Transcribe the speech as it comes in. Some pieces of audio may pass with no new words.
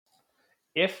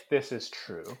If this is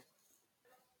true,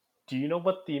 do you know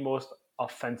what the most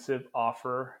offensive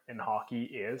offer in hockey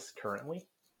is currently?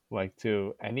 Like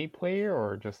to any player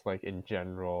or just like in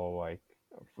general,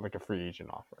 like a free agent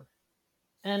offer?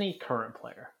 Any current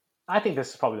player. I think this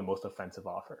is probably the most offensive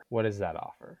offer. What is that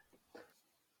offer?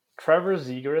 Trevor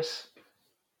Zegras,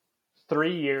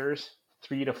 3 years,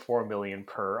 3 to 4 million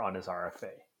per on his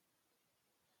RFA.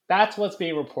 That's what's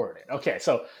being reported. Okay,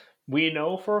 so we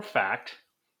know for a fact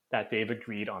that they've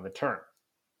agreed on the term,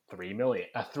 3 million,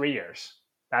 3 years.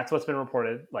 That's what's been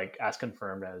reported, like as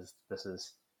confirmed as this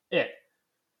is it.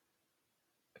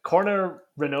 Corner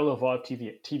Renault Lavoie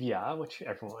TVA, which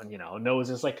everyone knows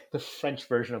is like the French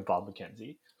version of Bob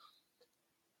McKenzie.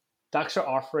 Ducks are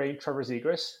offering Trevor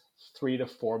Zegras 3 to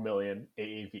 4 million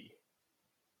AAV.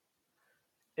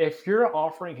 If you're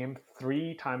offering him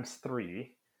 3 times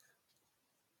 3,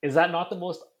 is that not the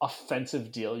most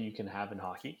offensive deal you can have in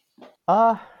hockey?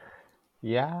 Uh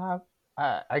yeah,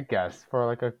 I guess for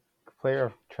like a player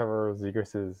of Trevor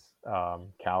Zegras'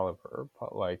 caliber,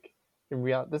 but like in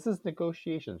reality, this is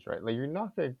negotiations, right? Like you're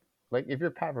not gonna like if you're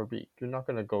Pat Verbeek, you're not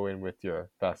gonna go in with your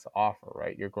best offer,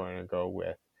 right? You're going to go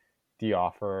with the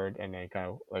offered and then kind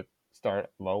of like start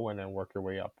low and then work your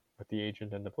way up with the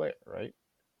agent and the player, right?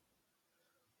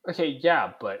 Okay,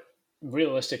 yeah, but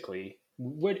realistically,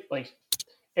 would like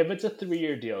if it's a 3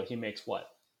 year deal, he makes what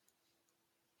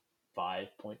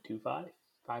 5.25,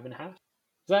 5.5.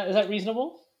 Is that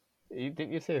reasonable?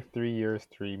 Didn't you say 3 years,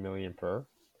 3 million per?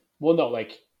 Well, no.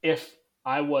 Like if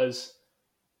I was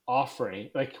offering,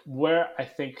 like where I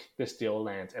think this deal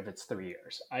lands, if it's 3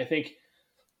 years, I think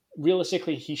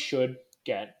realistically he should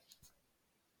get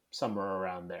somewhere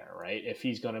around there, right? If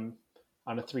he's gonna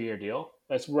on a 3 year deal,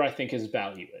 that's where I think his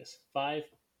value is 5.25,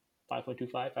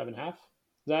 5.5. Does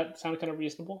that sound kind of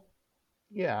reasonable?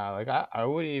 Yeah, like I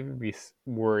wouldn't even be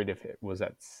worried if it was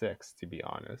at six, to be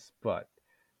honest. But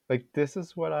like this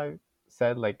is what I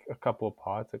said like a couple of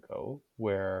pods ago,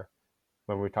 where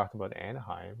when we talked about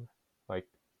Anaheim, like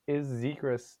is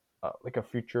Zegras like a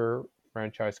future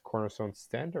franchise cornerstone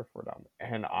standard for them?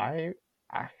 And I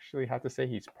actually have to say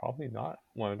he's probably not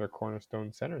one of their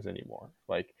cornerstone centers anymore.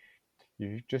 Like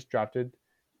you just drafted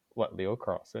what Leo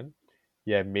Carlson,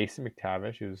 you have Mason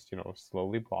McTavish, who's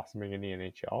slowly blossoming in the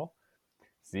NHL.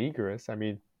 Zegras, I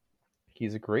mean,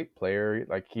 he's a great player.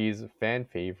 Like he's a fan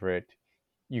favorite.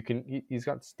 He's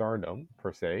got stardom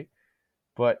per se,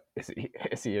 but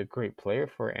is he a great player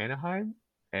for Anaheim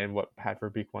and what Pat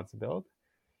Verbeek wants to build?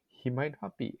 He might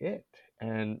not be it.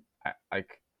 And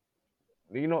like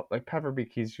Pat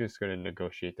Verbeek, he's just going to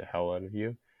negotiate the hell out of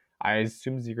you. I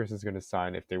assume Zegers is going to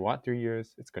sign. If they want 3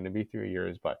 years, it's going to be 3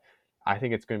 years. But I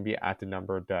think it's going to be at the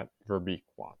number that Verbeek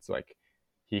wants. Like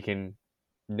he can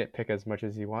nitpick as much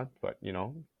as he wants, but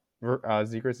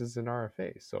Zegers is an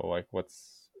RFA. So like,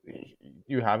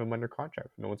 you have him under contract?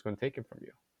 No one's going to take him from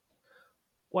you.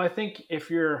 Well, I think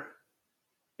if you're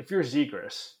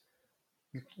Zegras,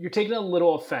 you're taking a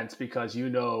little offense because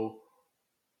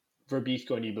Verbeek's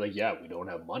going to be like, yeah, we don't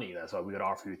have money. That's why we got to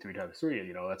offer you 3 times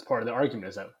 3. That's part of the argument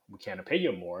is that we can't pay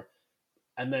you more.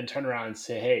 And then turn around and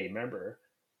say, hey, remember,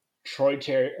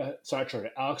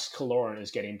 Alex Kaloran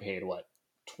is getting paid what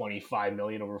 25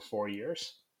 million over 4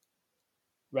 years.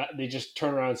 They just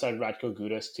turn around and signed Ratko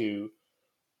Gudas to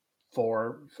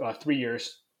 3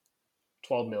 years,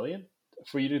 12 million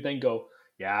for you to then go,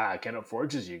 yeah, I can't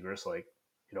afford Zegers. Like,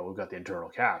 we've got the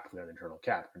internal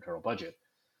budget.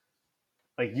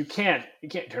 Like you can't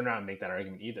turn around and make that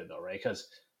argument either, though, right? Because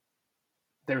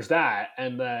there's that,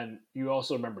 and then you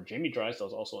also remember Jamie Drysdale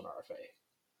is also an RFA.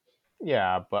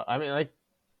 Yeah, but I mean, like,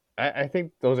 I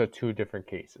think those are two different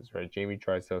cases, right? Jamie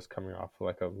Drysdale's coming off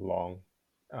like a long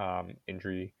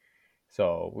injury,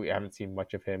 so we haven't seen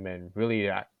much of him, and really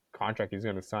that contract he's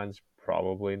going to sign is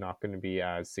probably not going to be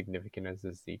as significant as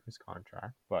the Zeke's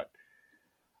contract. But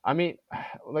I mean,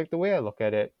 like the way I look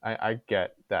at it, I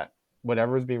get that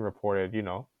whatever is being reported,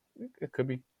 it could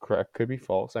be correct, could be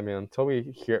false. I mean, until we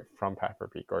hear it from Pat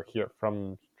Verbeek or hear it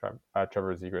from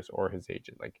Trevor Zegras or his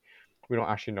agent, like we don't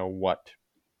actually know what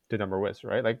the number was,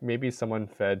 right? Like maybe someone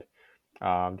fed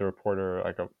the reporter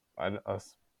like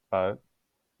a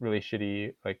really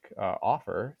shitty like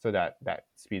offer, so that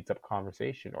speeds up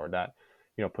conversation or that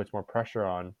puts more pressure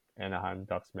on Anaheim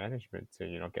Ducks management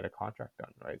to get a contract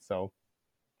done, right? So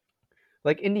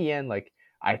like in the end, like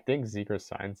I think Zegers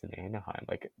signs in Anaheim.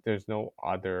 Like there's no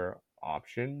other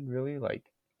option really. Like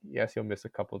yes, he'll miss a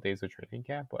couple of days of training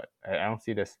camp, but I don't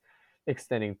see this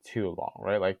extending too long,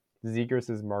 right? Like Zegers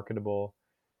is marketable,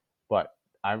 but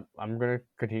I'm gonna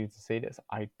continue to say this.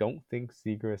 I don't think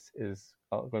Zegers is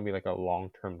going to be like a long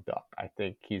term Duck. I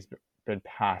think he's been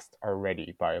passed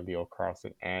already by Leo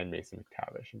Carlson and Mason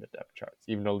McTavish in the depth charts.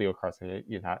 Even though Leo Carlson,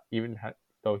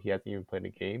 though he hasn't even played a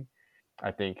game,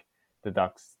 I think the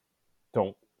Ducks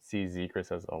don't see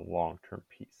Zegras as a long-term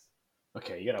piece.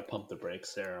 Okay, you gotta pump the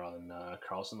brakes there on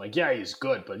Carlson. Like, yeah, he's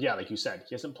good, but yeah, like you said,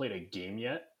 he hasn't played a game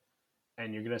yet,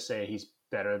 and you're gonna say he's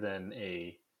better than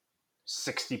a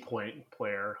 60-point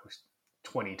player who's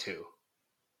 22.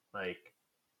 Like,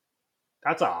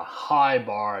 that's a high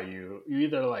bar. You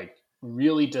either like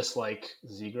really dislike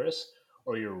Zegras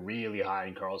or you're really high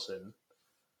in Carlson.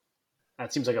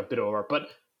 That seems like a bit over. But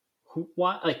who?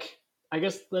 What? Like, I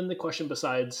guess then the question,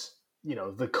 besides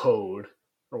the code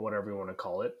or whatever you want to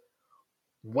call it,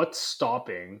 what's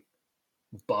stopping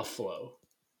Buffalo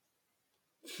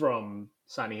from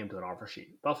signing him to an offer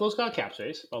sheet? Buffalo's got cap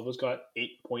space. Buffalo's got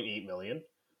 8.8 million,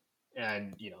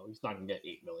 and he's not going to get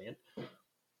 8 million.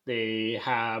 They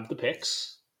have the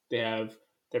picks. They have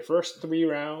their first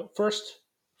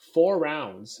 4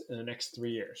 rounds in the next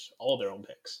 3 years, all their own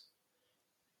picks.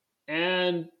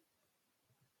 And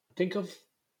think of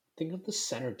the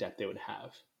center depth they would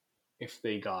have if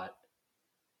they got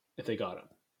him.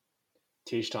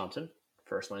 Tage Thompson,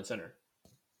 first line center,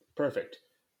 perfect.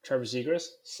 Trevor Zegras,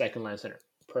 second line center,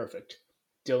 perfect.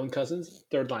 Dylan Cousins,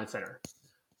 third line center,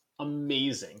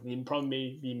 amazing. You probably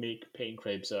maybe make Payne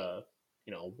Krabs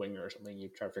winger or something. You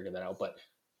try to figure that out, but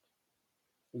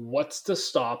what's to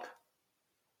stop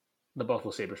the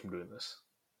Buffalo Sabres from doing this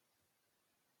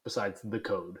besides the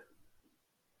code?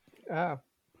 Uh,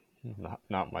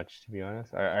 not much, to be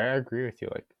honest. I agree with you.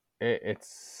 Like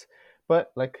it's,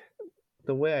 but like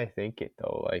the way I think it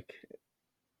though, like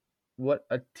what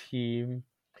a team,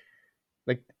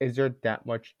 like is there that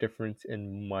much difference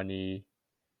in money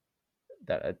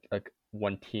that like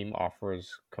one team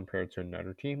offers compared to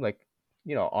another team? Like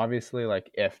obviously,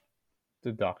 like if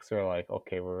the Ducks are like,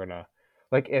 okay, we're gonna,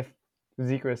 like if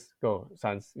Zegras go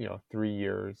signs 3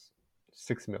 years,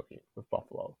 6 million with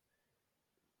Buffalo,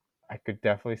 I could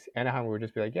definitely see Anaheim would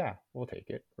just be like, yeah, we'll take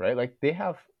it, right? Like they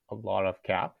have a lot of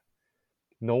cap.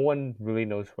 No one really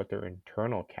knows what their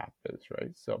internal cap is,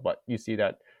 right? So, but you see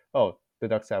that, oh, the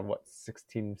Ducks have what,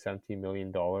 16, $17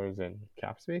 million in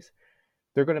cap space.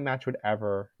 They're going to match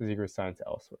whatever Zegras signs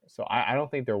elsewhere. So I don't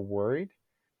think they're worried.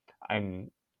 I'm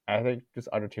I think just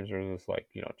other teams are just like,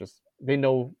 just they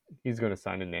know he's going to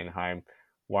sign in Anaheim.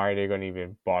 Why are they going to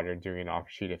even bother doing an offer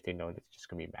sheet if they know it's just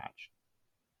going to be matched?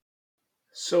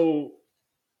 So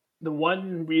the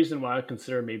one reason why I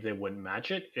consider maybe they wouldn't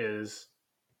match it is,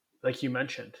 like you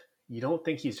mentioned, you don't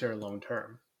think he's there long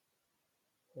term.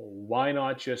 Why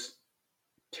not just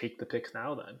take the picks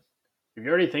now then? If you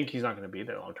already think he's not going to be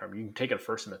there long term, you can take it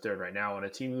first and the third right now on a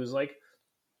team who's like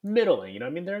middling. I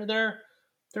mean, they're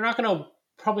not going to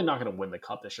probably not going to win the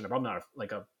cup this year. They're probably not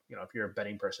like a if you're a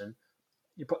betting person,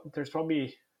 there's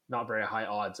probably not very high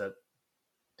odds that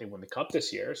they win the cup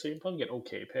this year. So you can probably get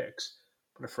okay picks,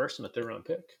 but a first and a third round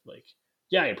pick, like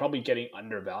yeah, you're probably getting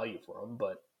undervalued for them,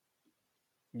 but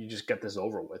you just get this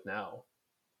over with now.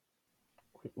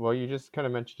 Well, you just kind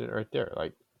of mentioned it right there.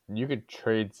 Like you could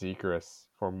trade Zegras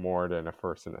for more than a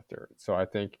first and a third. So I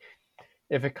think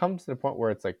if it comes to the point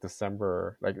where it's like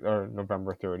December, like or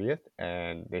November 30th,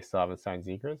 and they still haven't signed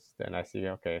Zegras, then I see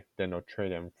okay, then they'll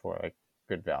trade him for like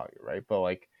good value, right? But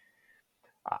like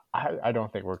I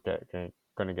don't think we're going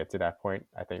to get to that point.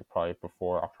 I think probably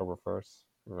before October 1st,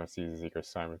 we're going to see Zegras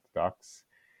sign with the Ducks.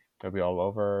 It'll be all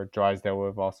over. Drysdale would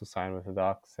have also signed with the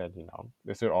Ducks, and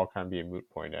this would all kind of be a moot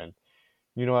point. And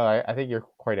I think you're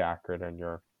quite accurate in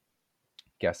your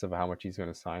guess of how much he's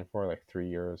going to sign for, like 3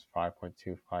 years,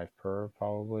 5.25 per,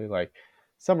 probably, like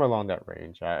somewhere along that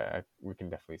range. We can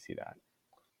definitely see that.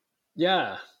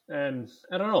 Yeah, and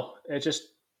I don't know. It just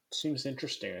seems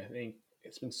interesting. I think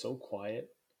it's been so quiet,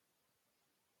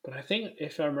 but I think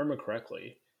if I remember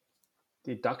correctly,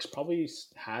 the Ducks probably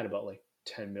had about like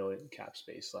 10 million cap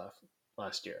space left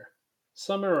last year,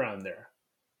 somewhere around there.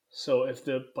 So if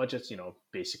the budget's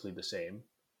basically the same,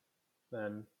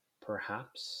 then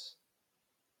perhaps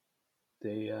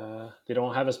they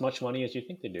don't have as much money as you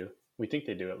think they do. We think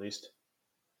they do at least.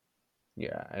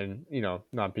 Yeah, and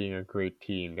not being a great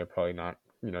team, they're probably not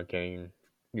getting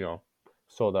you know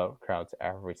sold out crowds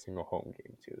every single home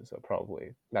game too. So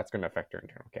probably that's going to affect their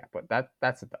internal cap. But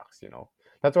that's the Ducks.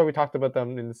 That's why we talked about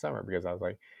them in the summer because I was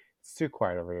like, it's too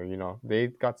quiet over here. They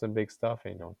got some big stuff.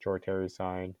 And, Troy Terry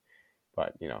signed,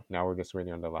 but now we're just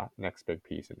waiting on the next big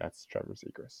piece, and that's Trevor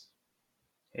Zegras.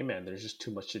 Hey man, there's just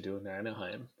too much to do in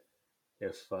Anaheim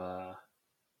if the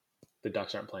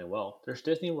Ducks aren't playing well. There's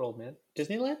Disney World, man.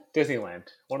 Disneyland? Disneyland.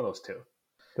 One of those two.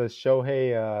 Does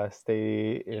Shohei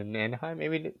stay in Anaheim?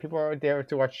 Maybe people are there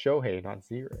to watch Shohei, not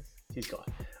Zegras. He's gone.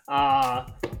 Uh,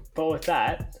 but with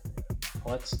that,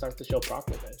 let's start the show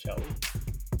properly then, shall we?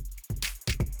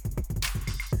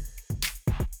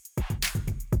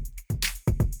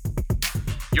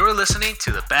 You're listening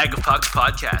to the Bag of Pucks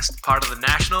podcast, part of the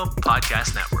National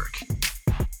Podcast Network.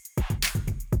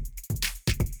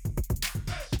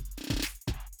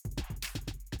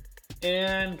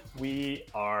 And we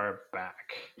are back.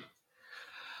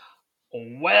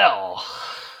 Well,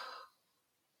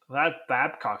 that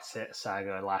Babcock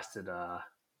saga lasted a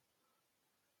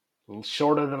little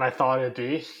shorter than I thought it'd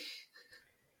be.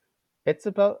 It's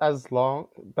about as long.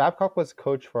 Babcock was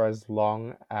coach for as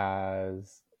long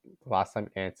as the last time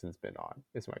Anson's been on,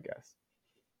 is my guess.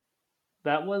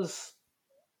 That was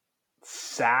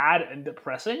sad and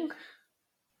depressing.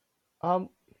 Um,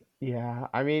 yeah,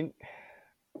 I mean,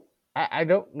 I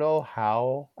don't know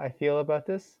how I feel about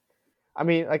this. I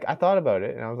mean, like, I thought about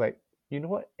it and I was like, you know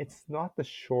what? It's not the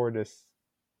shortest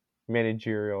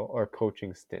managerial or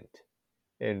coaching stint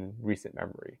in recent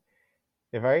memory.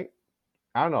 If I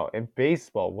don't know, in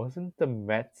baseball, wasn't the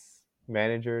Mets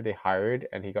manager they hired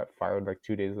and he got fired like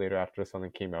 2 days later after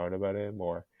something came out about him?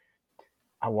 Or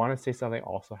I want to say something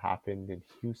also happened in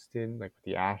Houston, like with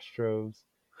the Astros.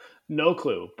 No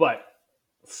clue, but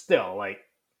still, like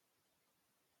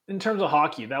in terms of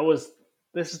hockey,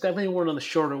 this is definitely one of the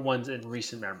shorter ones in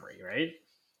recent memory, right?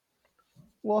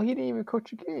 Well, he didn't even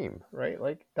coach a game, right?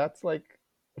 Like that's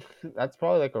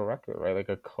probably like a record, right? Like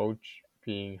a coach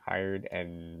being hired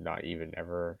and not even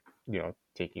ever,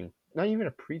 taking not even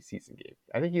a preseason game.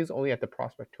 I think he was only at the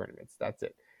prospect tournaments. That's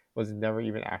it. Was never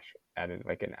even actual at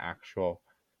like an actual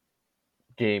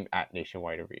game at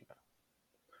Nationwide Arena.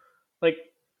 Like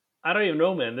I don't even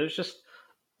know, man. There's just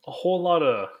a whole lot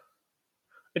of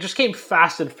it just came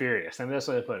fast and furious, and that's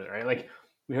what I put it, right? Like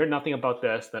we heard nothing about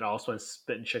this, then all of a sudden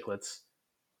Spit and Chicklets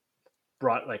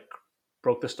brought like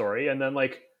broke the story, and then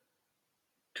like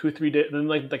 2 3 days, then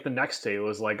like the next day it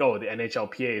was like, oh, the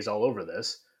NHLPA is all over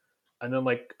this, and then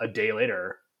like a day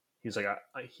later he's like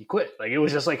he quit. Like it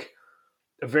was just like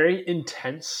a very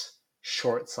intense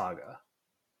short saga.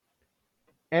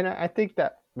 And I think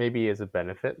that maybe is a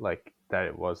benefit, like that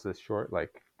it was this short.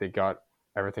 Like they got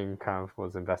everything kind of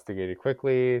was investigated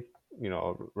quickly.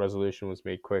 Resolution was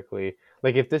made quickly.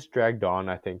 Like if this dragged on,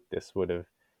 I think this would have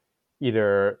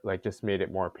either like just made it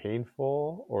more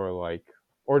painful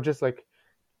or just like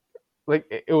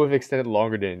it would have extended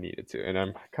longer than it needed to. And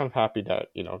I'm kind of happy that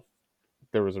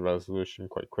there was a resolution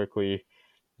quite quickly.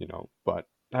 But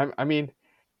I mean,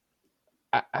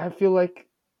 I feel like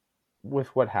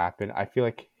with what happened, I feel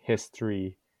like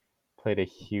history played a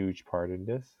huge part in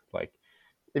this. Like,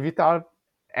 if you thought of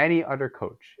any other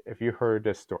coach, if you heard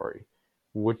this story,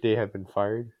 would they have been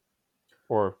fired,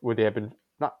 or would they have been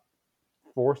not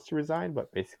forced to resign,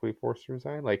 but basically forced to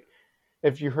resign? Like,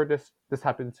 if you heard this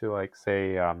happened to like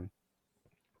say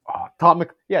Tom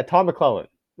McClellan.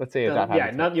 Let's say if that Then yeah,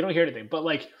 happened to him. not you don't hear anything, but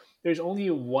like there's only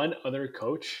one other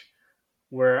coach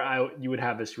where I you would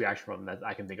have this reaction from that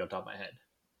I can think of top of my head.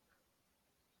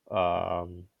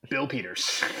 Bill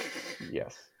Peters.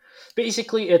 Yes.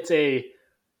 Basically,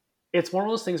 it's one of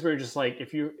those things where you're just like,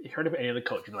 if you heard of any other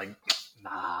coach, you're like,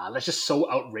 nah, that's just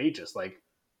so outrageous. Like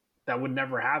that would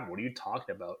never happen. What are you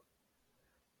talking about?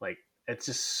 Like it's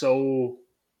just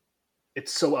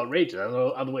it's so outrageous. I don't know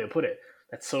other way to put it.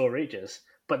 That's so outrageous.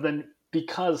 But then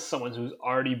because someone who's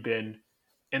already been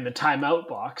in the timeout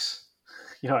box,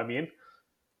 you know what I mean?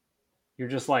 You're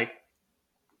just like,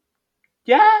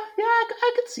 yeah,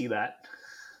 I could see that.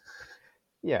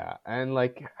 Yeah, and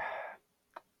like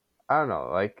I don't know,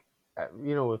 like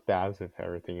with Babs, with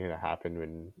everything that happened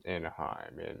in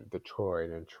Anaheim and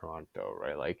Detroit and Toronto,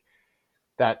 right? Like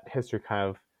that history kind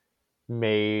of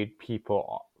made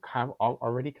people kind of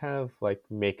already kind of like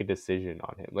make a decision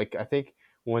on him. Like I think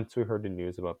once we heard the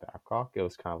news about Babcock, it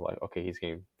was kind of like, okay, he's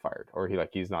getting fired, or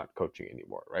he's not coaching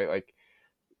anymore, right? Like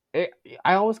it,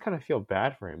 I always kind of feel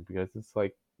bad for him because it's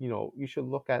like you should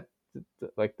look at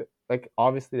like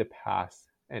obviously the past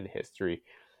and history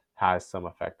has some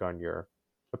effect on your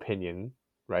opinion,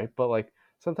 right? But like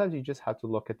sometimes you just have to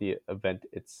look at the event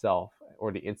itself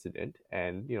or the incident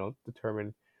and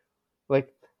determine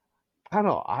like I don't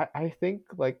know. I think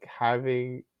like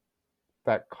having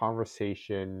that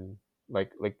conversation,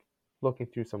 like looking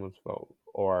through someone's phone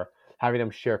or having them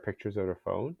share pictures of their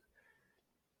phone,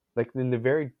 like in the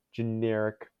very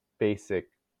generic, basic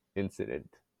incident,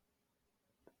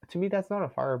 to me that's not a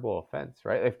fireable offense,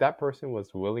 right? If that person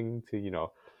was willing to,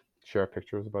 share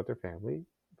pictures about their family,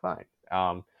 fine.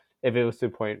 If it was to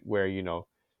the point where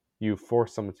you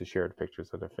force someone to share the pictures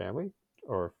of their family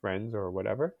or friends or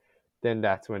whatever, then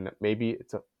that's when maybe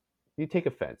it's a you take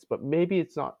offense, but maybe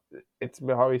it's not. It's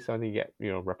probably something you get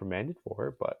reprimanded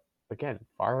for. But again,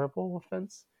 fireable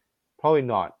offense, probably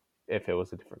not if it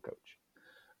was a different coach.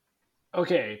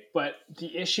 Okay, but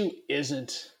the issue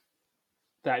isn't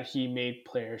that he made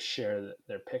players share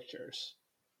their pictures.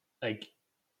 Like,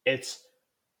 it's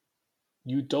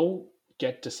you don't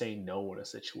get to say no in a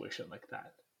situation like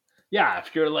that. Yeah,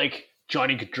 if you're like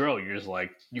Johnny Gaudreau, you're just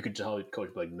like you could tell the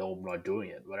coach like, no, I'm not doing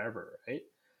it, whatever, right?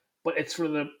 But it's for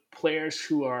the players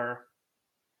who are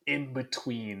in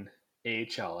between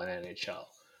AHL and NHL,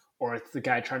 or it's the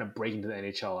guy trying to break into the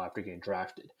NHL after getting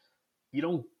drafted. You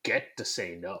don't get to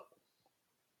say no,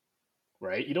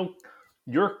 right? You don't.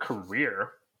 Your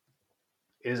career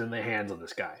is in the hands of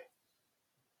this guy.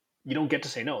 You don't get to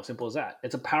say no. Simple as that.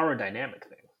 It's a power dynamic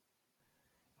thing.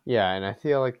 Yeah, and I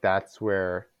feel like that's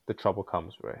where the trouble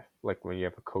comes with, like when you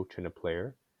have a coach and a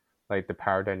player, like the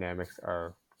power dynamics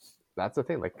are. That's the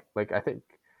thing. Like I think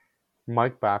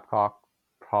Mike Babcock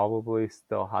probably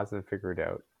still hasn't figured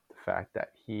out the fact that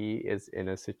he is in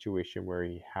a situation where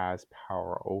he has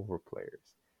power over players,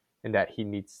 and that he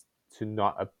needs to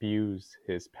not abuse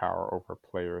his power over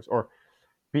players, or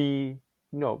be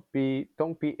be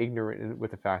don't be ignorant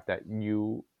with the fact that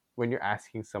when you're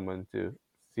asking someone to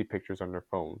see pictures on their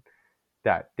phone,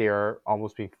 that they're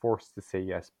almost being forced to say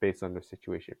yes based on their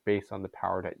situation, based on the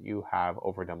power that you have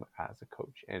over them as a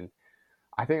coach. And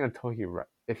I think until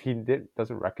if he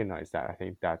doesn't recognize that, I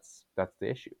think that's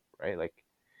the issue, right? Like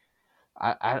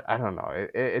I don't know.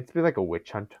 It's been like a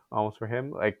witch hunt almost for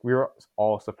him. Like we were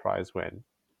all surprised when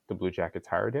the Blue Jackets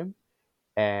hired him,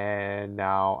 and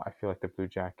now I feel like the Blue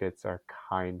Jackets are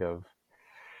kind of,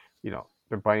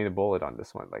 they're biting the bullet on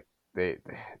this one. Like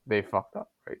they fucked up,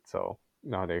 right? So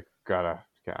now they gotta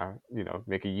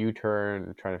make a U-turn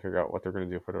and try to figure out what they're gonna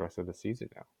do for the rest of the season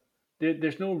now.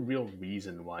 There's no real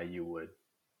reason why you would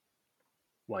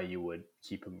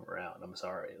keep him around. I'm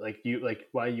sorry. Like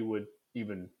why you would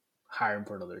even hire him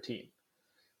for another team.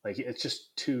 Like it's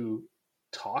just too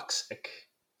toxic.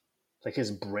 Like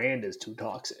his brand is too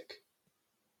toxic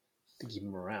to keep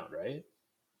him around, right?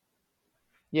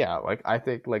 Yeah, like I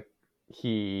think like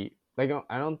he like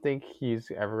I don't think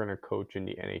he's ever gonna coach in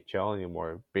the NHL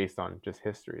anymore based on just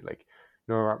history. Like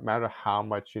no matter how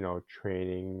much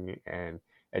training and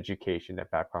education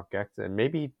that Babcock gets, and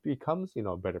maybe he becomes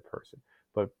a better person,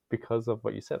 but because of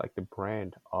what you said, like the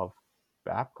brand of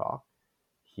Babcock,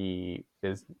 he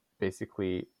is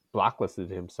basically blacklisted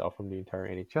himself from the entire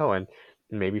NHL and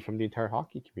maybe from the entire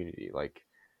hockey community. Like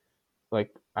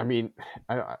I mean,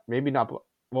 maybe not.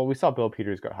 Well, we saw Bill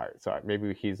Peters got hired, so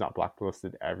maybe he's not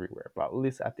blacklisted everywhere, but at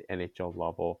least at the NHL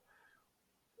level,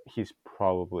 he's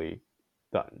probably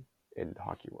done in the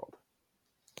hockey world.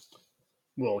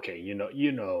 Well, okay,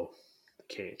 the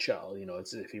KHL,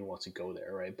 it's if he wants to go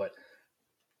there, right? But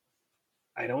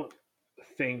I don't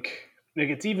think like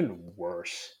it's even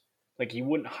worse. Like you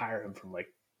wouldn't hire him from like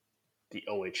the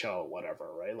OHL or whatever,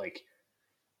 right? Like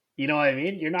you know what I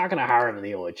mean? You're not gonna hire him in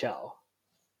the OHL.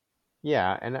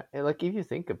 Yeah, and like if you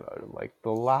think about it, like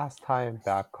the last time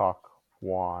Babcock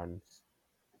won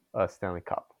a Stanley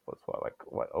Cup was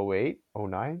what 08,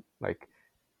 09? Like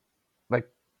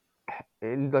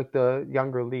in like the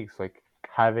younger leagues, like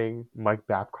having Mike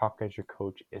Babcock as your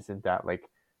coach isn't that like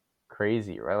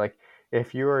crazy, right? Like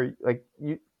if you're like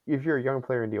you if you're a young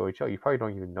player in the OHL, you probably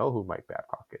don't even know who Mike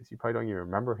Babcock is. You probably don't even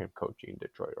remember him coaching in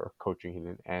Detroit or coaching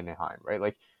in Anaheim, right?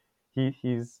 Like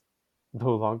he's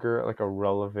no longer like a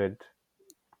relevant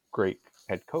great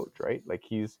head coach, right? Like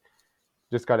he's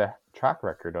just got a track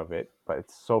record of it, but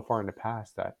it's so far in the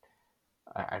past that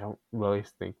I don't really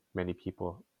think many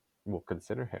people will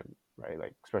consider him, right?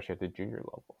 Like especially at the junior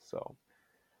level. So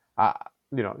uh,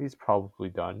 he's probably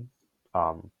done.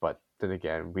 But then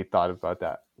again, we thought about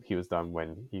that he was done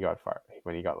when he got fired,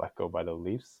 when he got let go by the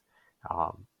Leafs.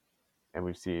 And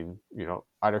we've seen,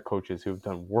 other coaches who've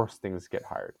done worse things get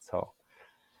hired. So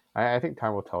I think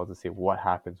time will tell to see what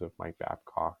happens with Mike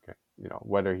Babcock, and,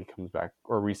 whether he comes back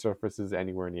or resurfaces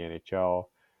anywhere in the NHL.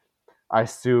 I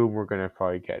assume we're going to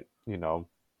probably get,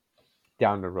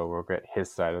 down the road, we'll get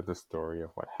his side of the story of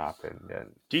what happened. And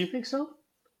Do you think so?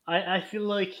 I feel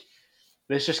like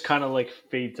this just kind of like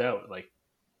fades out. Like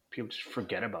people just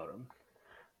forget about him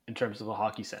in terms of a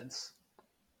hockey sense.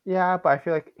 yeah, but I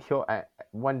feel like he'll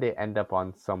one day end up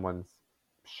on someone's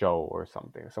show or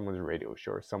something, someone's radio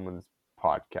show or someone's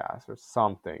podcast or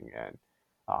something, and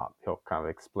he'll kind of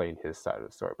explain his side of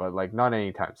the story. But like not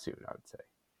anytime soon, I would say.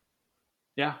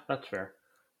 Yeah, that's fair.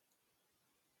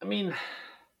 I mean,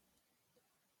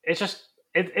 it's just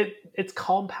it's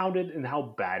compounded in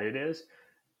how bad it is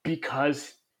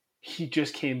because he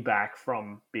just came back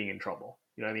from being in trouble.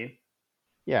 You know what I mean?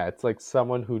 Yeah, it's like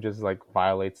someone who just like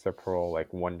violates their parole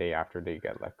like one day after they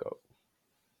get let go.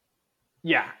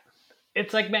 Yeah,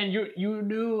 it's like, man, you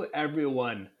knew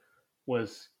everyone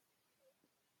was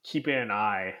keeping an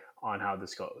eye on how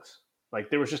this goes. Like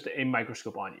there was just a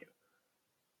microscope on you.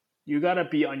 You gotta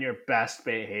be on your best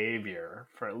behavior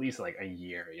for at least like a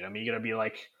year. You know what I mean? You gotta be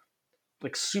like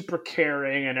super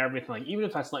caring and everything. Like even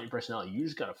if that's not your personality, you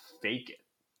just gotta fake it.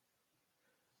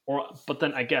 Or but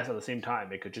then I guess at the same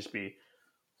time it could just be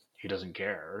he doesn't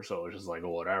care, so it's just like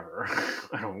whatever.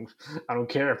 I don't I don't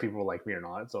care if people like me or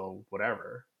not, so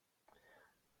whatever.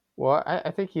 Well,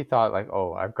 I think he thought like,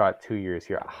 oh, I've got 2 years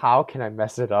here. How can I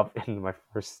mess it up in my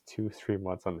first 2 3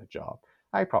 months on the job?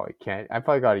 I probably can't. I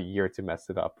probably got a year to mess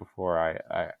it up before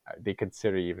they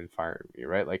consider even firing me,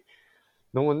 right? Like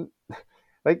no one,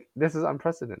 like this is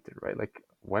unprecedented, right? Like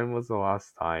when was the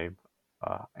last time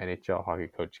NHL hockey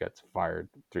coach gets fired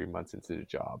 3 months into the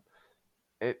job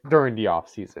during the off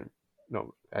season?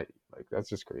 No, like that's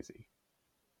just crazy.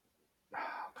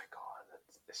 Oh my god,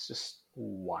 it's just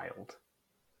wild.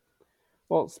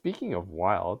 Well, speaking of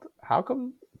wild, how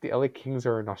come the LA Kings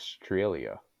are in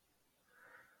Australia?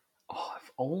 Oh,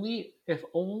 if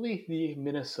only the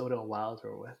Minnesota Wild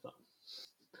were with them.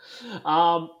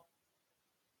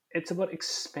 It's about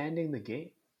expanding the game,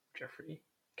 Jeffrey.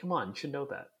 Come on, you should know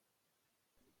that.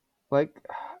 Like,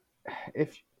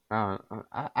 if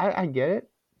I get it,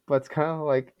 but it's kind of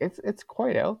like it's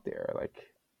quite out there.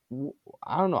 Like,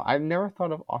 I don't know. I never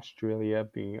thought of Australia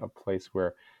being a place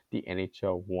where the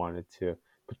NHL wanted to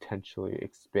potentially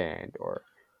expand or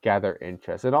gather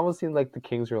interest. It almost seemed like the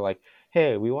Kings were like,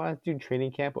 "Hey, we want to do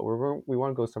training camp, but we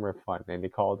want to go somewhere fun." And they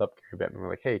called up Gary Bettman. We're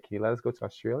like, "Hey, can you let us go to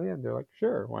Australia?" And they're like,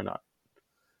 "Sure, why not?"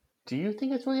 Do you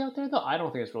think it's really out there though? I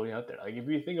don't think it's really out there. Like if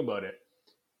you think about it,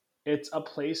 it's a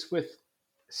place with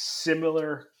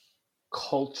similar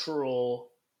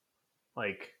cultural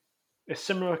like a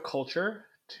similar culture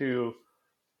to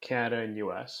Canada and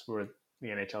US where the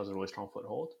NHL has a really strong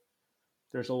foothold.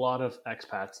 There's a lot of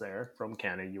expats there from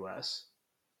Canada and US.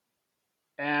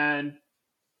 And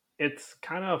it's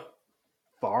kind of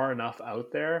far enough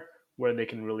out there where they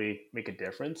can really make a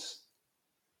difference.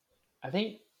 I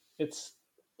think it's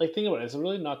like think about it, it's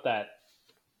really not that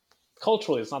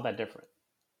culturally it's not that different.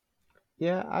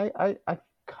 Yeah, I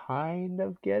kind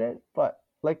of get it, but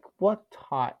like what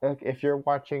time? Like if you're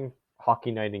watching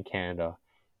Hockey Night in Canada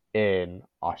in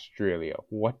Australia,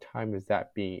 what time is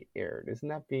that being aired? Isn't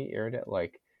that being aired at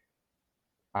like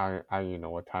I don't even know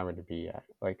what time it would be at.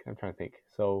 Like I'm trying to think.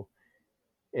 So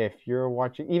if you're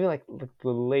watching even like the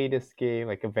latest game,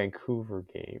 like a Vancouver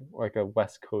game, or like a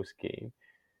West Coast game,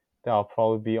 that'll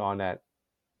probably be on at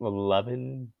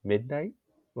 11 midnight.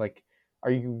 Like,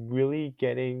 are you really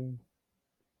getting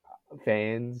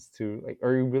fans to like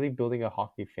are you really building a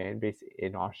hockey fan base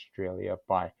in Australia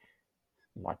by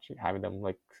watching having them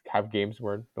like have games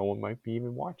where no one might be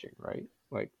even watching, right?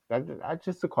 Like that's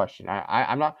just a question.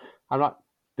 I'm not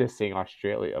dissing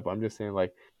Australia, but I'm just saying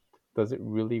like does it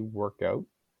really work out?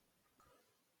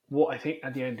 Well, I think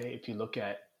at the end of the day, if you look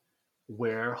at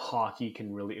where hockey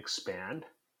can really expand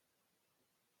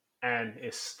and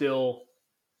is still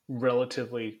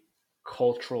relatively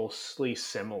culturally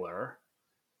similar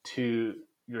to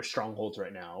your strongholds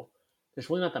right now, there's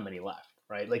really not that many left,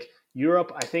 right? Like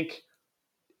Europe, I think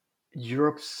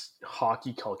Europe's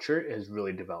hockey culture is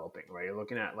really developing, right? You're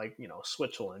looking at like,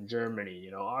 Switzerland,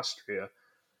 Germany, Austria.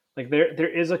 Like there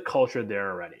is a culture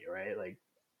there already, right? Like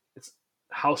it's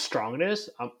how strong it is.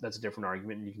 That's a different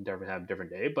argument. You can definitely have a different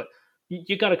day, but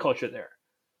you got a culture there.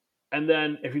 And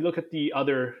then if you look at the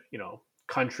other,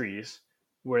 countries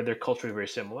where their culture is very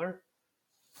similar,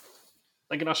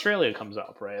 like in Australia comes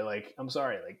up, right? Like I'm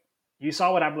sorry, like you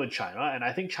saw what happened with China, and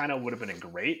I think China would have been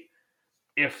great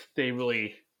if they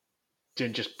really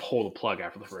didn't just pull the plug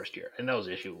after the first year. And that was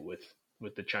the issue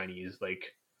with the Chinese,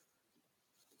 like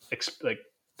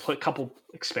play a couple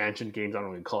expansion games. I don't know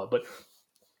what you call it, but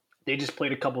they just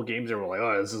played a couple games and were like,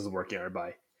 oh, this isn't working.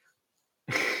 Everybody,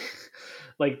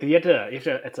 like you have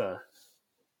to.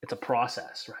 It's a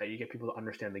process, right? You get people to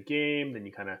understand the game, then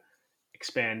you kind of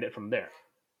expand it from there.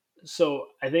 So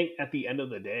I think at the end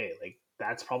of the day, like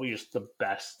that's probably just the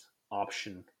best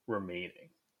option remaining.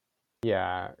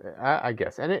 Yeah, I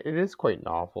guess, and it is quite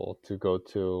novel to go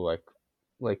to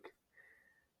like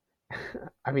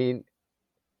I mean,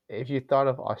 if you thought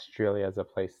of Australia as a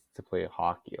place to play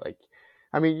hockey, like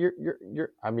I mean, you're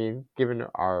I mean, given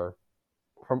our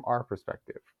from our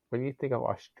perspective, when you think of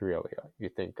Australia, you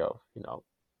think of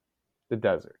the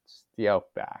deserts, the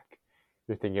outback.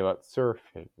 You're thinking about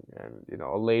surfing and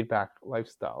a laid back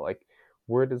lifestyle. Like,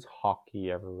 where does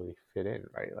hockey ever really fit in,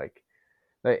 right? Like,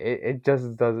 Like, it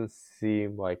just doesn't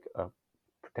seem like a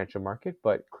potential market,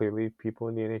 but clearly people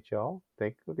in the NHL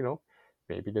think,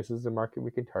 maybe this is a market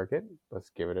we can target. Let's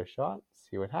give it a shot,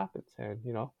 see what happens, and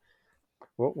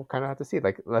we'll kind of have to see.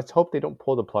 Like, let's hope they don't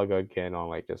pull the plug again on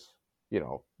like just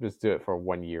do it for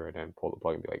 1 year and then pull the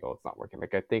plug and be like, oh, it's not working.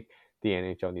 Like, I think the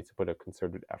NHL needs to put a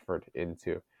concerted effort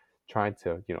into trying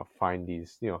to find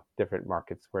these different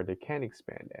markets where they can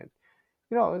expand. And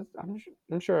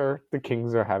I'm sure the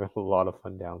Kings are having a lot of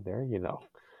fun down there.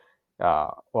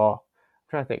 Well, I'm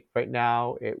trying to think. Right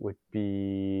now, it would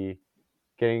be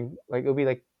getting like it'll be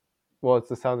like well, it's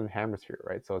the southern hemisphere,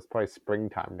 right? So it's probably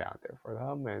springtime down there for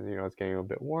them, and it's getting a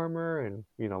bit warmer, and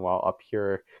while up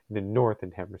here in the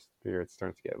northern hemisphere, it's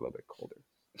starting to get a little bit colder.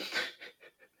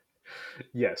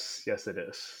 Yes, it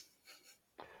is.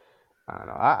 I don't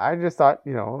know. I just thought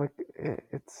like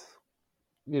it's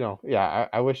yeah.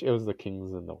 I wish it was the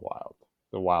Kings in the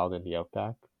wild in the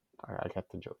outback. I got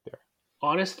the joke there.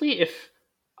 Honestly, if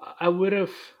I would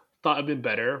have thought it'd been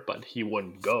better, but he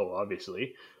wouldn't go,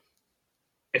 obviously.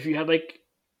 If you had like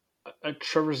a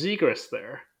Trevor Zegras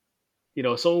there,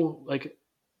 so like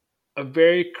a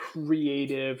very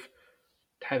creative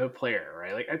type of player,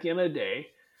 right? Like at the end of the day,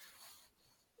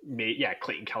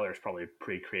 Clayton Keller is probably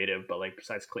pretty creative, but like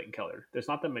besides Clayton Keller, there's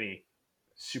not that many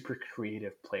super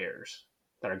creative players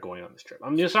that are going on this trip.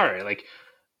 I'm just sorry, like,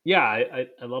 yeah, I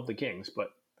love the Kings, but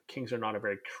the Kings are not a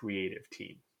very creative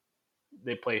team.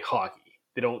 They play hockey.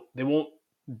 They won't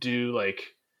do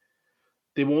like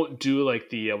the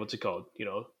what's it called?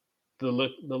 The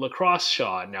lacrosse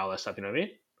shot and all that stuff. You know what I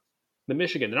mean? The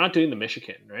Michigan. They're not doing the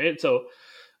Michigan, right? So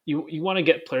you want to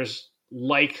get players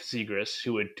like Zegras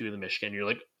who would do the Michigan. You're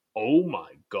like, oh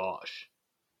my gosh,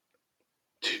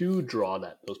 to draw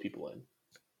those people in.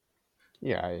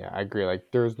 Yeah, I agree.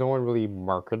 Like, there's no one really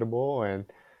marketable, and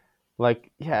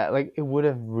like, yeah, like it would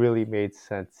have really made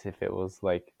sense if it was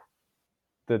like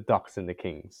the Ducks and the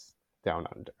Kings down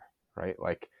under, right?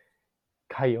 Like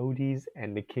Coyotes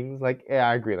and the Kings. Like, yeah,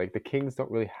 I agree. Like, the Kings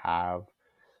don't really have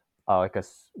like a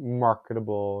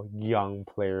marketable young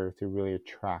player to really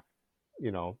attract.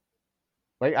 You know,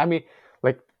 like I mean,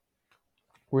 like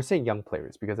we're saying young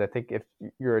players because I think if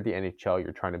you're the NHL,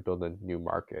 you're trying to build a new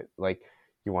market. Like,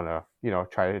 you want to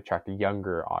try to attract a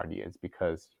younger audience,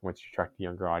 because once you attract a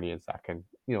younger audience, that can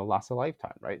last a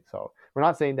lifetime, right? So we're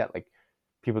not saying that like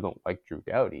people don't like Drew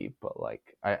Doughty, but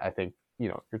like I think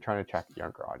you're trying to attract a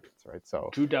younger audience, right? So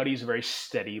Drew Doughty is a very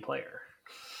steady player.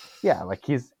 yeah, like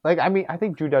he's like I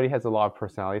think Drew Doughty has a lot of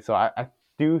personality, so I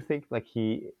do think like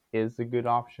he is a good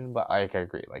option, but I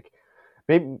agree like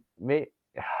maybe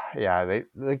yeah, they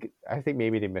like I think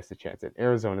maybe they missed a chance. And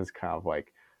Arizona's kind of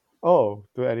like, oh,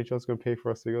 the NHL's gonna pay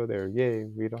for us to go there. Yay,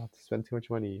 we don't have to spend too much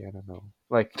money. I don't know.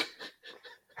 Like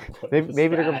maybe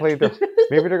they're gonna play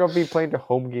maybe they're gonna be playing the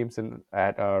home games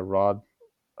at Rod.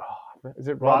 Oh, is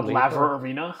it Rod Laver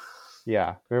Arena?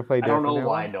 Yeah, they're gonna play there. I don't know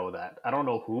why I know that. I don't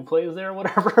know who plays there or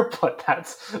whatever, but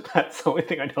that's the only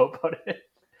thing I know about it.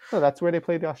 No, that's where they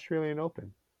play the Australian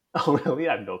Open. Oh, really?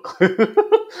 I have no clue.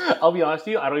 I'll be honest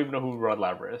with you, I don't even know who Rod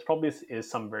Laver is. Probably is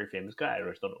some very famous guy. I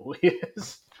just don't know who he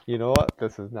is. You know what?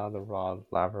 This is now the Rod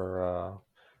Laver.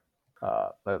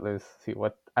 Let's see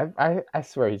what I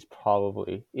swear he's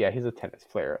probably he's a tennis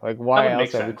player. Like, why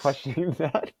else are we questioning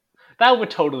that? That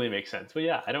would totally make sense. But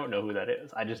yeah, I don't know who that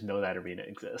is. I just know that arena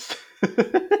exists.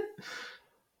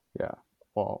 Yeah.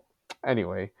 Well,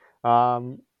 anyway,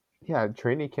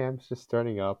 training camp's just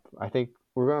starting up. I think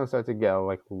we're gonna start to get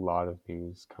like a lot of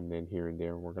news coming in here and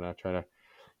there, and we're gonna try to,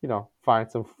 find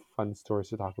some fun stories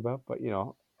to talk about. But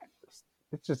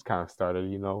it's just kind of started.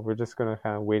 We're just gonna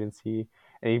kind of wait and see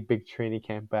any big training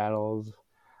camp battles.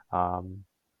 I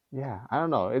don't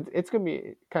know. It's gonna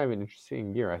be kind of an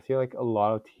interesting year. I feel like a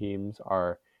lot of teams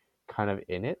are kind of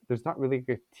in it. There's not really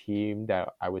a team that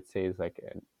I would say is like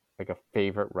a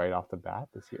favorite right off the bat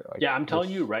this year. Like, yeah, I'm telling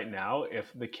you right now,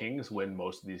 if the Kings win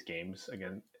most of these games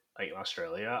again, like in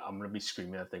Australia, I'm gonna be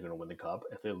screaming that they're gonna win the cup.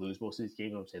 If they lose most of these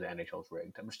games, I'm gonna say the NHL's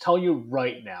rigged. I'm just telling you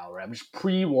right now, right? I'm just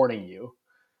pre-warning you.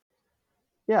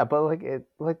 Yeah, but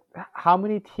like how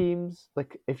many teams,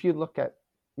 like if you look at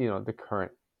the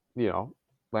current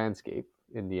landscape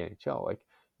in the NHL, like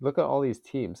look at all these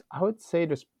teams, I would say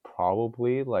there's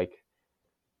probably like,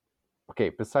 okay,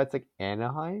 besides like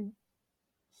Anaheim,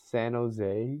 San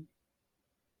Jose,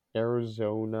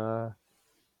 Arizona,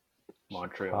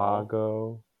 Montreal,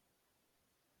 Chicago,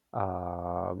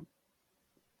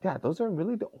 those are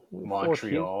really the only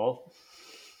Montreal. 4 teams.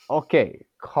 Okay,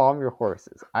 calm your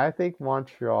horses. I think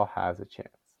Montreal has a chance.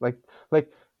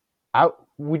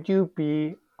 Would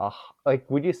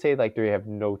you say like they have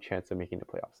no chance of making the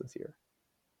playoffs this year?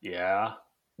 Yeah.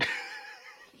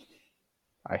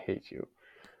 I hate you.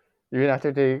 Even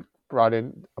after they brought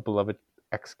in a beloved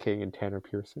ex-king and Tanner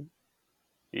Pearson.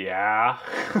 Yeah.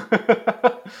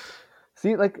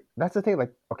 See, like that's the thing.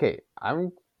 Like, okay, I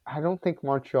don't think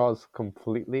Montreal's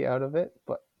completely out of it,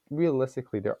 but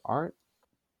realistically,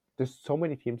 there's so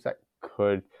many teams that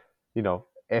could,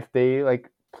 if they like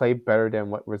play better than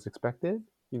what was expected,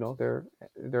 they're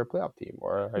a playoff team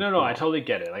or like, No, I totally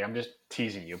get it. Like I'm just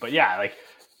teasing you, but yeah, like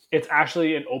it's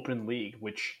actually an open league,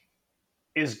 which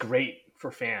is great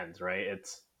for fans, right?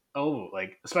 It's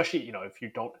like especially if you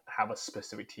don't have a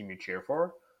specific team you cheer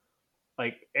for,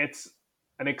 like it's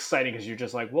an exciting because you're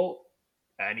just like, well,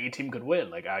 any team could win.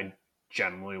 Like I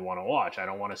genuinely want to watch. I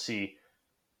don't want to see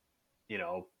you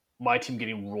know my team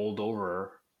getting rolled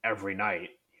over every night.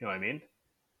 You know what I mean?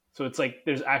 So it's like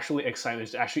there's actually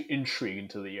excitement, there's actually intrigue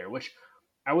into the year, which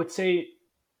I would say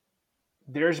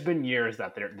there's been years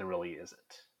that there really isn't,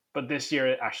 but this year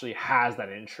it actually has that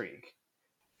intrigue.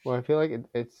 well, I feel like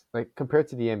it's like compared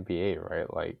to the NBA,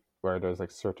 right? Like where there's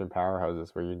like certain powerhouses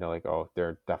where like, oh,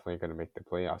 they're definitely going to make the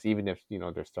playoffs, even if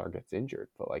their star gets injured.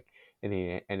 But like in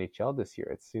the NHL this year,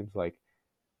 it seems like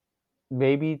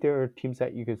maybe there are teams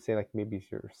that you could say like maybe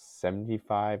you're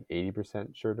 75,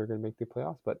 80% sure they're going to make the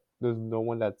playoffs, but there's no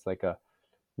one that's like a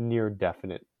near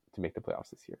definite to make the playoffs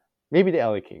this year. Maybe the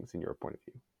LA Kings in your point of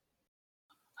view.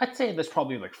 I'd say there's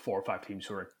probably like 4 or 5 teams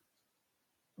who are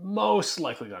most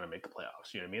likely going to make the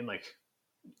playoffs. You know what I mean? Like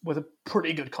with a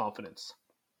pretty good confidence.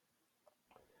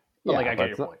 But like Yeah, I but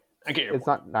get your point. I get your it's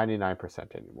point. not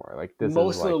 99% anymore. Like this is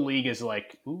Most of like the league is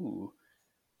like, ooh.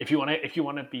 If you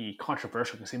want to be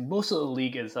controversial, you can say most of the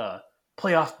league is a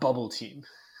playoff bubble team.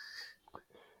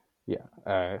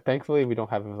 yeah. Thankfully, we don't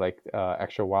have like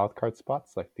extra wild card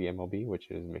spots like the MLB,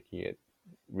 which is making it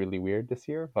really weird this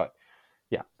year. But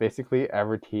yeah, basically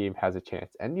every team has a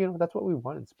chance, and that's what we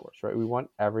want in sports, right? We want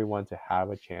everyone to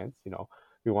have a chance.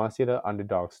 We want to see the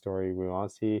underdog story. We want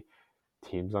to see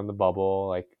teams on the bubble.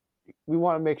 Like we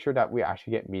want to make sure that we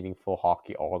actually get meaningful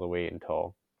hockey all the way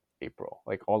until April,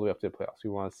 like all the way up to the playoffs.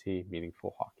 We want to see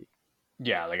meaningful hockey.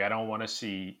 Yeah, like I don't want to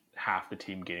see half the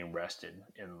team getting rested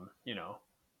in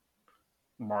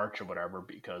March or whatever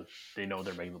because they know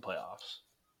they're making the playoffs.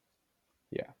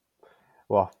 Yeah.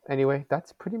 Well, anyway,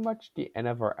 that's pretty much the end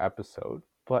of our episode.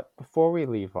 But before we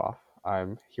leave off,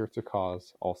 I'm here to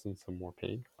cause Olsen some more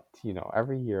pain.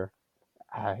 Every year,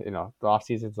 the off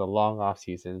season's a long off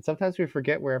season. Sometimes we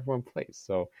forget where everyone plays.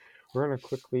 So we're gonna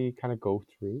quickly kind of go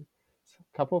through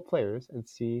a couple of players and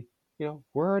see,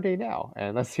 where are they now?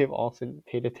 And let's see if Olsen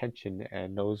paid attention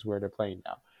and knows where they're playing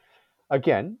now.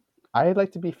 Again, I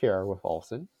like to be fair with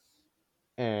Olsen,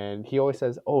 and he always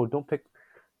says, "Oh, don't pick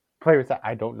players that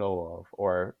I don't know of,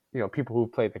 or people who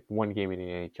played like one game in the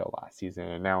NHL last season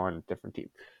and now on a different team."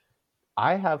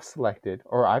 I have selected,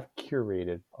 or I've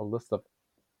curated a list of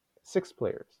 6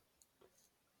 players.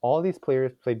 All these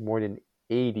players played more than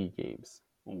 80 games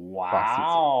last season,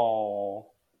 Wow.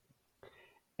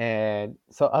 and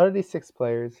so out of these 6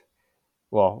 players,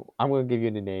 well, I'm going to give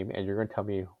you the name, and you're going to tell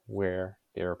me where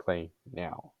they are playing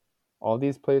now. All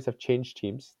these players have changed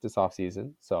teams this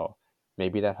offseason, so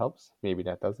maybe that helps, maybe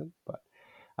that doesn't, but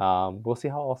we'll see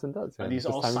how Olsen does. Are And these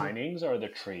this all time, signings or are there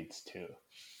trades too?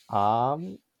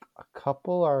 a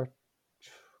couple are,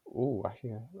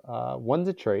 actually, one's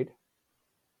a trade,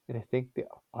 and I think the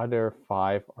other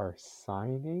 5 are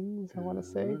signings. I want to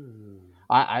say. Ooh.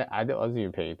 I wasn't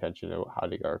even paying attention to how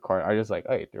they got acquired. I was just like,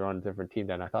 hey, they're on a different team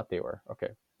than I thought they were. Okay,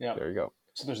 Yeah. there you go.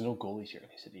 So there's no goalies here.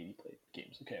 They said 80 played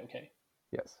games. Okay.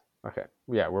 Yes. Okay.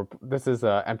 Yeah, this is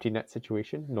a empty net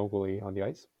situation. No goalie on the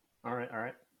ice. All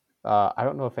right. I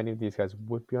don't know if any of these guys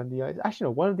would be on the ice.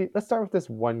 Actually, no. Let's start with this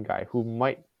one guy who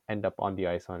might end up on the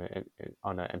ice on an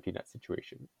empty net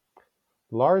situation.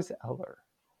 Lars Eller.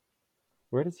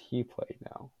 Where does he play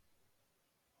now?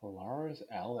 Lars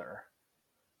Eller.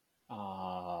 I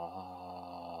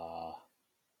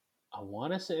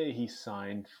want to say he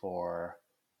signed for.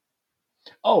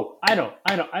 Oh, I know.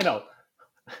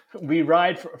 We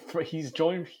ride for he's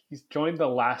joined the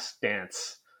Last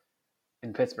Dance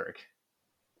in Pittsburgh.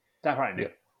 That part I knew. Yeah.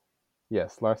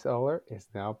 Yes, Lars Eller is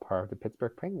now part of the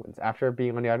Pittsburgh Penguins. After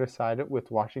being on the other side with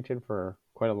Washington for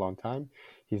quite a long time,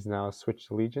 he's now switched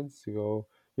allegiance to go.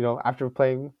 After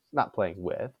not playing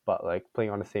with, but like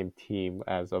playing on the same team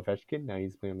as Ovechkin. Now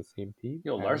he's playing on the same team.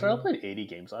 Yo, Lars Eller played 80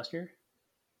 games last year.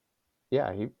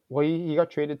 Yeah, he got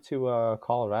traded to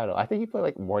Colorado. I think he played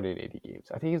like more than 80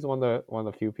 games. I think he's one of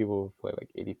the few people who played like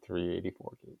 83,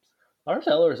 84 games. Lars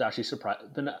Eller is actually he's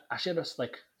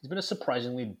been a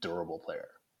surprisingly durable player.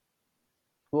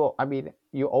 Well, I mean,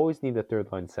 you always need a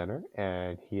third line center,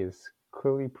 and he has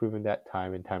clearly proven that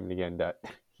time and time and again that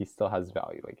he still has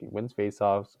value. Like he wins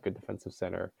faceoffs, good defensive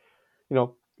center.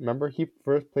 Remember he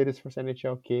played his first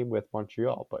NHL game with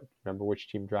Montreal, but remember which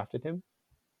team drafted him?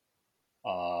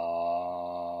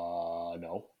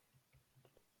 No.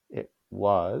 It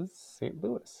was St.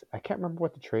 Louis. I can't remember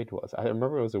what the trade was. I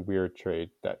remember it was a weird trade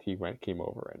that he came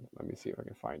over in. Let me see if I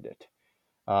can find it.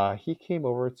 He came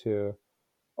over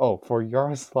for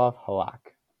Yaroslav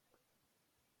Halak.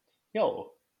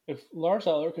 Yo, if Lars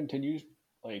Eller continues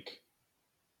like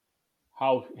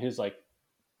how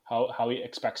how he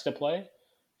expects to play,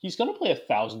 he's gonna play his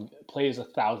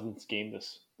 1,000th game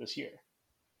this year.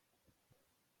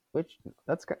 Which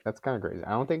that's kind of crazy.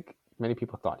 I don't think many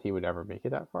people thought he would ever make it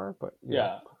that far, but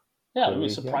Yeah, I mean,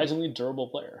 surprisingly durable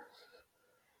player.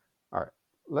 All right,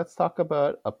 let's talk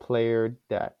about a player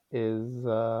that is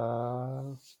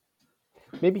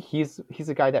maybe he's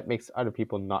a guy that makes other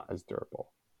people not as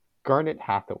durable. Garnet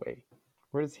Hathaway.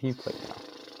 Where does he play now?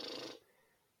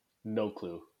 No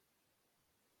clue.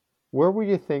 Where would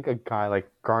you think a guy like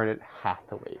Garnet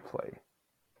Hathaway play?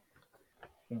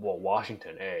 Well,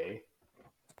 Washington, eh?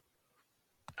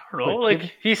 I don't know.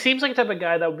 Like he seems like the type of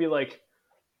guy that would be like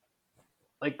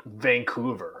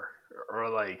Vancouver or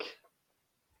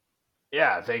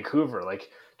Vancouver, like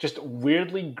just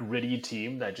weirdly gritty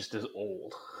team that just is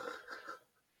old.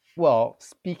 Well,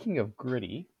 speaking of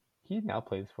gritty, he now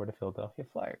plays for the Philadelphia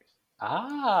Flyers.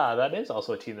 Ah, that is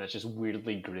also a team that's just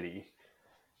weirdly gritty.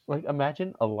 Like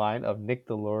imagine a line of Nick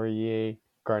Delorier,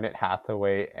 Garnet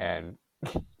Hathaway, and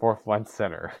fourth line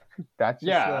center. That's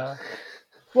just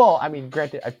well, I mean,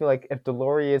 granted, I feel like if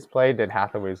Delorier is played, then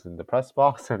Hathaway's in the press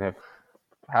box, and if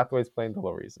Hathaway's playing,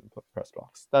 Delorier's in the press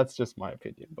box. That's just my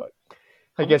opinion, but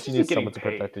I guess you need someone to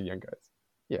protect the young guys.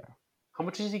 Yeah. How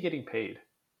much is he getting paid?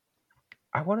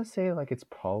 I want to say like it's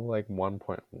probably like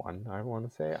 1.1. I want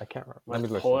to say I can't remember. Let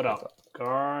me pull it up.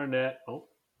 Garnet. Oh,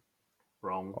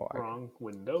 wrong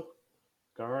window.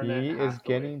 Garnet. He is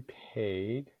getting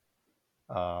paid.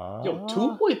 Yo,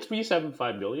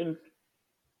 $2.375 million.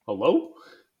 Hello.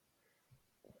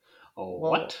 Oh,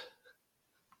 what?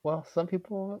 Well, some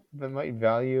people might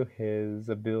value his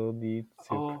ability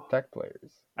to protect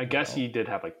players. I guess he did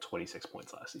have like 26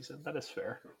 points last season. That is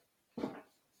fair.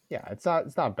 Yeah, it's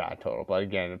not bad total, but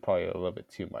again, probably a little bit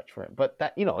too much for him. But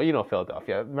that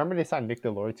Philadelphia. Remember they signed Nick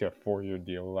Delorier to a 4-year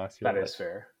deal last year. That is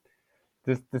fair.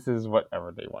 This is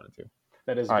whatever they want to do.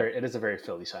 It is a very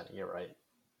Philly signing. You're right.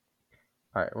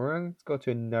 All right, we're going to go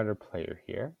to another player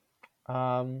here.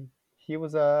 He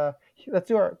was let's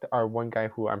do our one guy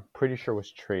who I'm pretty sure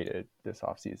was traded this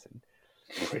offseason.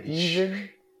 Steven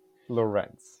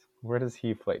Lorentz. Where does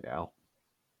he play now?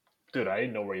 Dude, I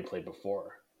didn't know where he played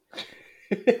before.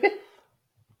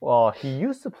 Well, he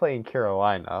used to play in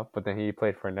Carolina, but then he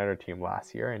played for another team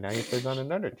last year, and now he plays on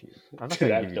another team. I'm not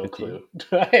going to give you the clue.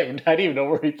 I didn't even know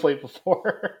where he played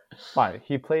before. Fine,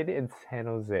 he played in San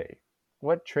Jose.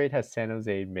 What trade has San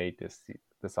Jose made this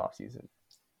offseason?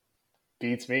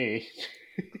 Beats me.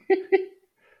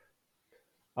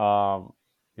 I'm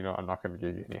not going to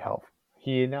give you any help.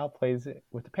 He now plays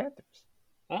with the Panthers.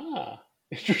 Ah,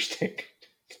 interesting.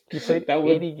 He played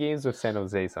 80 games with San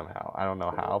Jose somehow. I don't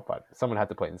know how, but someone had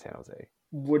to play in San Jose.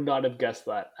 Would not have guessed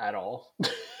that at all.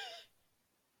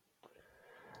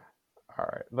 All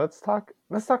right, let's talk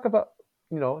about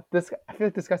this. I feel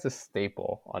like this guy's a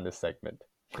staple on this segment.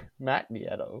 Matt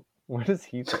Nieto. Where does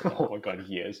he play? Oh my god,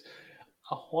 he is.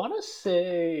 I want to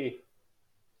say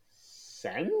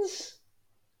Sens?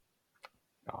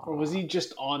 Or was he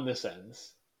just on the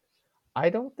Sens? I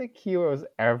don't think he was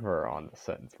ever on the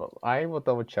Sens, but I will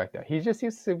double check that. He just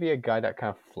seems to be a guy that kind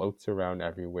of floats around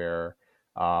everywhere.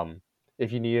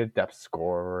 If you need a depth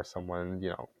scorer or someone,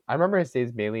 I remember his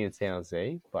days mainly in San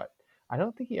Jose, but I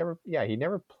don't think he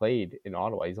never played in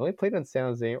Ottawa. He's only played in San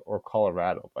Jose or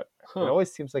Colorado, but it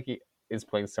always seems like he is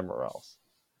playing somewhere else.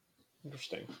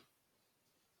 Interesting.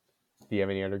 Do you have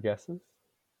any other guesses?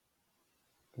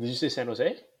 Did you say San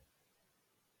Jose?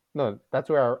 No, that's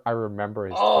where I remember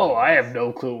his. Oh, I have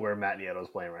no clue where Matt Nieto's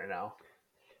playing right now.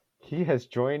 He has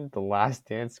joined the Last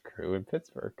Dance crew in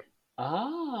Pittsburgh.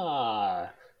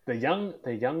 Ah, the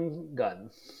young gun.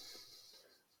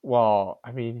 Well,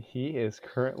 I mean, he is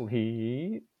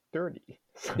currently 30.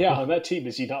 So. Yeah, on that team,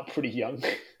 is he not pretty young?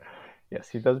 Yes,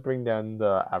 he does bring down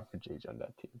the average age on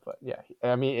that team. But yeah,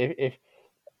 I mean, if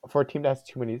for a team that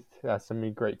has so many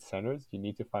great centers, you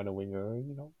need to find a winger.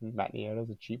 Matt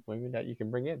Nieto's a cheap winger that you can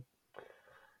bring in.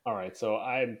 All right, so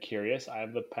I'm curious. I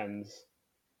have the Pens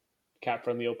cap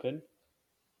from the open.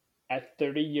 At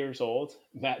 30 years old,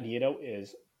 Matt Nieto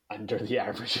is under the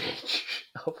average age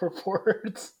of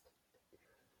reports.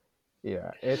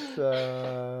 Yeah, it's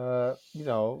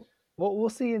Well, we'll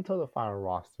see until the final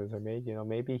rosters are made.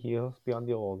 Maybe he'll be on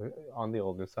the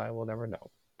older side. We'll never know.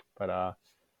 But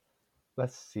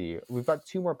let's see. We've got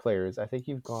 2 more players. I think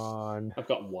you've gone. I've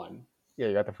got one. Yeah,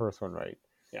 you got the first one right.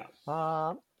 Yeah.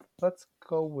 Let's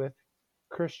go with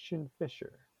Christian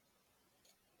Fischer.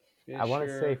 Fischer. I want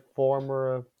to say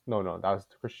former. No, that was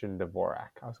Christian Dvorak.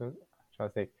 I was going to try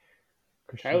to say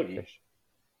Christian Coyote. Fischer.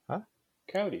 Huh?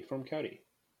 Coyote from Coyote.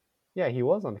 Yeah, he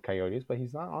was on the Coyotes, but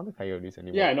he's not on the Coyotes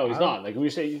anymore. Yeah, no, he's not. Like, when you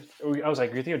say, I was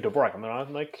like, you're thinking of Dvorak.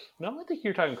 I'm like, no, I think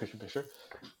you're talking Christian Fischer.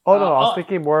 Oh, no, I was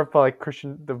thinking more of like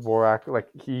Christian Dvorak. Like,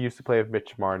 he used to play with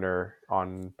Mitch Marner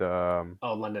on the...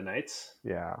 London Knights?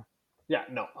 Yeah. Yeah,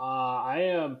 no, I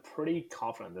am pretty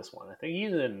confident in this one. I think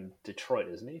he's in Detroit,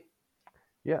 isn't he?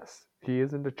 Yes, he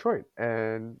is in Detroit.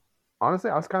 And honestly,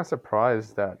 I was kind of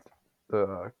surprised that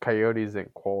the Coyotes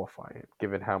didn't qualify him,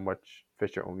 given how much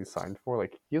Fischer only signed for.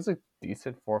 Like, he was a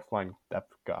decent fourth-line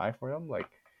depth guy for them. Like,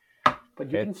 but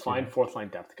you can find fourth-line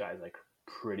depth guys, like,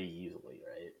 pretty easily,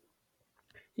 right?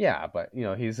 Yeah, but,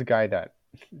 he's a guy that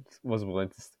was willing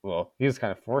to... Well, he was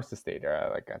kind of forced to stay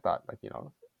there. I thought,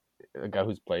 a guy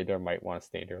who's played there might want to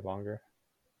stay there longer.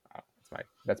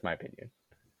 That's my opinion.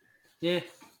 Yeah.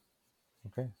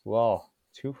 Okay. Well,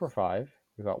 2 for 5.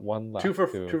 We got 1 left. 2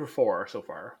 for 4 so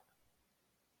far.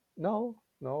 No,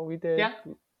 we did. Yeah.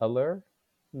 Aller,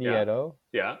 Nieto,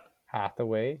 Yeah.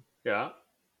 Hathaway, Yeah.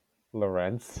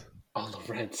 Lorentz. Oh,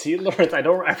 Lorentz. See, Lorentz. I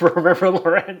don't ever remember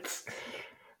Lorentz.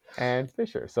 And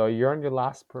Fischer. So you're on your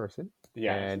last person.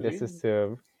 Yeah. And this is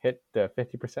to hit the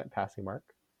 50% passing mark.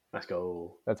 Let's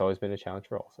go. That's always been a challenge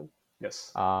for Olsen.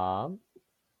 Yes.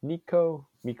 Nico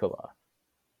Mikkola.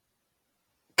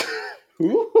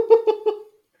 Who?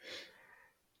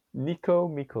 Nico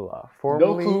Mikkola.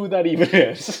 Formerly, No clue who that even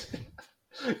is.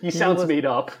 He sounds made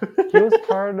up. He was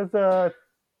part of the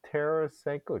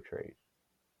Tarasenko trade.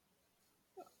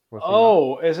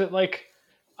 Is it like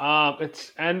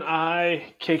it's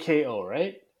Nikko,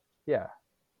 right? Yeah.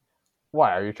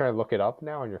 Why? Are you trying to look it up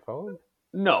now on your phone?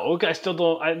 No, I still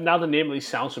don't. Now the name at least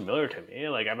sounds familiar to me.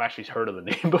 Like, I've actually heard of the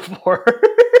name before.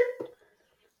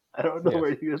 I don't know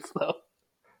where he is though.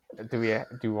 Do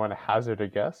you want to hazard a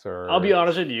guess, or? I'll be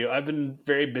honest with you. I've been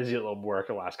very busy at work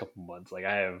the last couple of months. Like,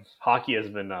 hockey has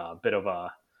been a bit of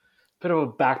a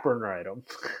back burner item.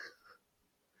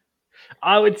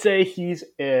 I would say he's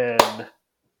in. I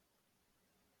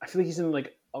feel like he's in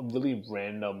like a really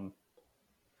random,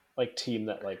 like, team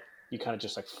that like you kind of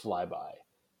just like fly by,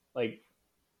 like,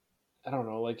 I don't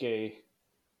know, like a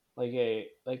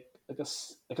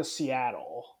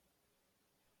Seattle.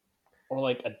 Or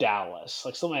like a Dallas,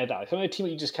 like something like that. Some of the team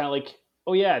that you just kind of like,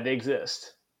 oh yeah, they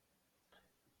exist.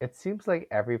 It seems like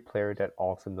every player that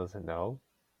Olsen doesn't know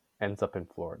ends up in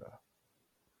Florida.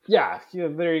 Yeah,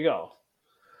 there you go.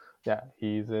 Yeah,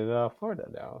 he's in Florida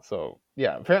now. So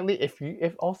yeah, apparently,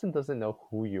 if Olsen doesn't know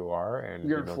who you are and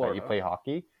you're in Florida, that you play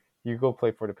hockey, you go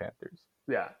play for the Panthers.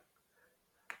 Yeah.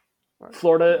 Right.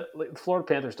 Florida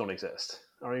Panthers don't exist.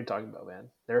 What are you talking about, man?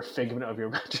 They're a figment of your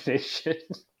imagination.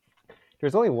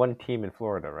 There's only one team in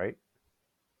Florida, right?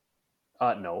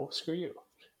 No, screw you.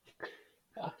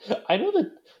 I know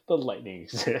that the Lightning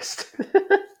exist.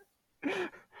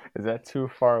 Is that too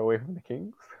far away from the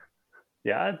Kings?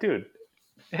 Yeah, dude.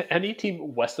 Any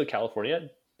team east of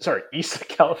California,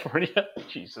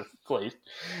 Jesus Christ.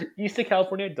 East of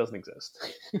California doesn't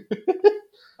exist.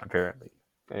 Apparently.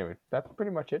 Anyway, that's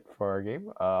pretty much it for our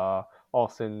game.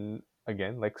 Olsen,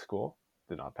 again, like school,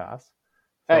 did not pass.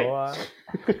 So,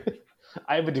 hey.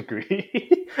 I have a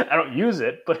degree. I don't use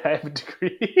it, but I have a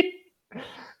degree.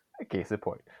 Case in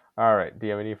point. All right. Do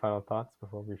you have any final thoughts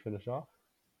before we finish off?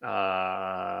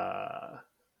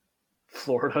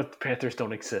 Florida Panthers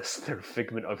don't exist. They're a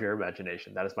figment of your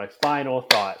imagination. That is my final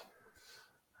thought.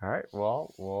 All right.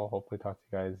 Well, we'll hopefully talk to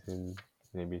you guys in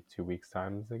maybe 2 weeks'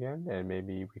 time again, and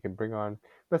maybe we can bring on.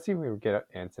 Let's see if we can get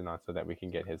Anson on so that we can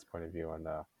get his point of view on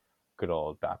good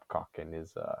old Babcock and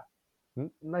his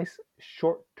nice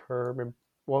short-term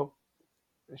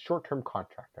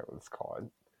contract, I would call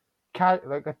it.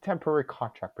 Like a temporary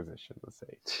contract position, let's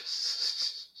say.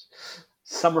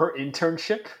 Summer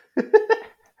internship?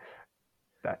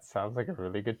 That sounds like a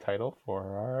really good title for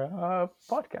our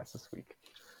podcast this week.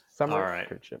 Summer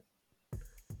internship.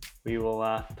 We will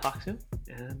talk soon,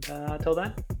 and until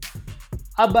then,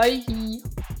 bye.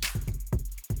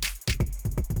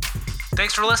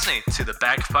 Thanks for listening to the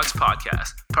Bag of Pucks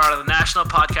podcast, part of the National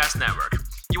Podcast Network.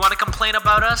 You want to complain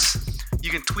about us? You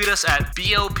can tweet us at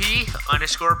BOP_POD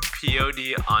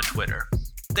on Twitter.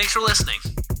 Thanks for listening,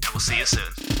 and we'll see you soon.